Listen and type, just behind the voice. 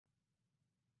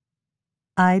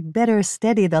"I'd better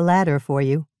steady the ladder for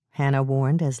you," Hannah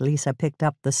warned as Lisa picked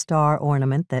up the star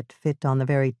ornament that fit on the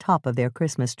very top of their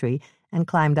Christmas tree and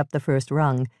climbed up the first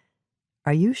rung.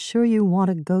 "Are you sure you want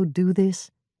to go do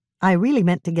this? I really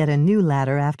meant to get a new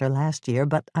ladder after last year,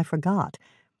 but I forgot."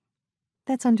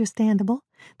 "That's understandable.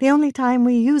 The only time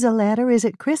we use a ladder is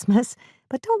at Christmas.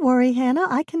 But don't worry, Hannah,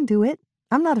 I can do it.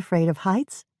 I'm not afraid of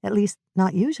heights, at least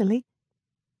not usually."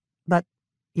 "But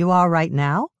you are right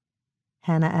now?"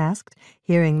 Hannah asked,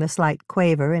 hearing the slight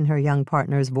quaver in her young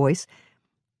partner's voice.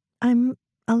 "I'm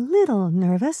a little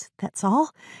nervous, that's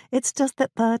all. It's just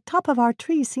that the top of our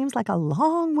tree seems like a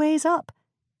long ways up."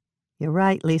 "You're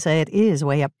right, Lisa, it is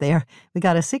way up there. We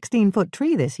got a 16-foot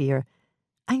tree this year."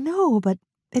 "I know, but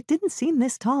it didn't seem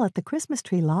this tall at the Christmas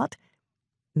tree lot."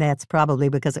 "That's probably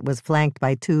because it was flanked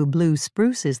by 2 blue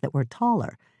spruces that were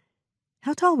taller."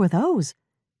 "How tall were those?"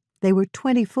 "They were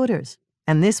 20-footers,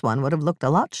 and this one would have looked a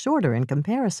lot shorter in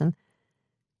comparison."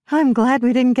 "I'm glad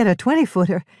we didn't get a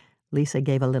 20-footer. Lisa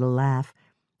gave a little laugh.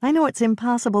 "I know it's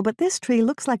impossible, but this tree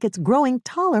looks like it's growing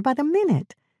taller by the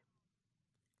minute."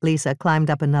 Lisa climbed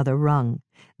up another rung.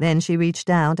 Then she reached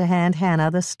down to hand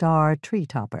Hannah the star tree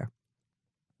topper.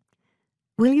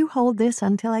 "Will you hold this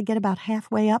until I get about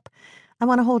halfway up? I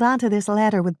want to hold on to this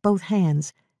ladder with both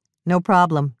hands." "No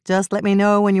problem. Just let me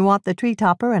know when you want the tree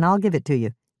topper and I'll give it to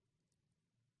you."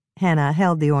 Hannah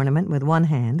held the ornament with one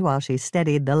hand while she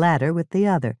steadied the ladder with the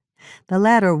other. The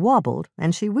ladder wobbled,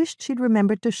 and she wished she'd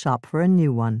remembered to shop for a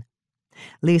new one.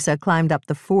 Lisa climbed up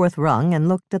the 4th rung and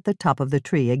looked at the top of the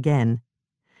tree again.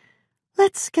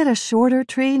 "Let's get a shorter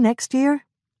tree next year."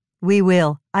 "We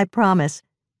will, I promise."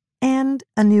 "And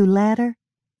a new ladder?"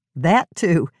 "That,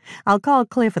 too. I'll call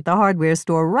Cliff at the hardware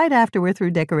store right after we're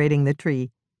through decorating the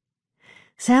tree."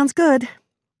 "Sounds good."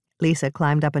 Lisa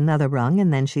climbed up another rung,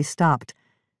 and then she stopped.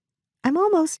 "I'm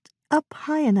almost up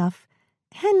high enough.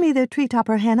 Hand me the tree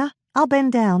topper, Hannah. I'll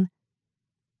bend down."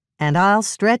 "And I'll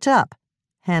stretch up."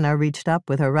 Hannah reached up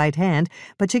with her right hand,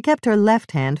 but she kept her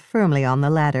left hand firmly on the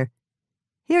ladder.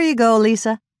 "Here you go,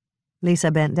 Lisa."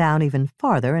 Lisa bent down even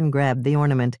farther and grabbed the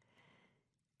ornament.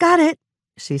 "Got it,"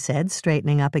 she said,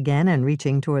 straightening up again and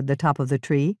reaching toward the top of the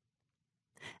tree.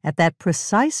 At that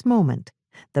precise moment,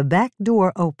 the back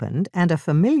door opened and a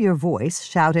familiar voice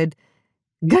shouted,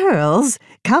 "Girls,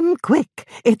 come quick!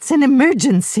 It's an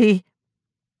emergency!"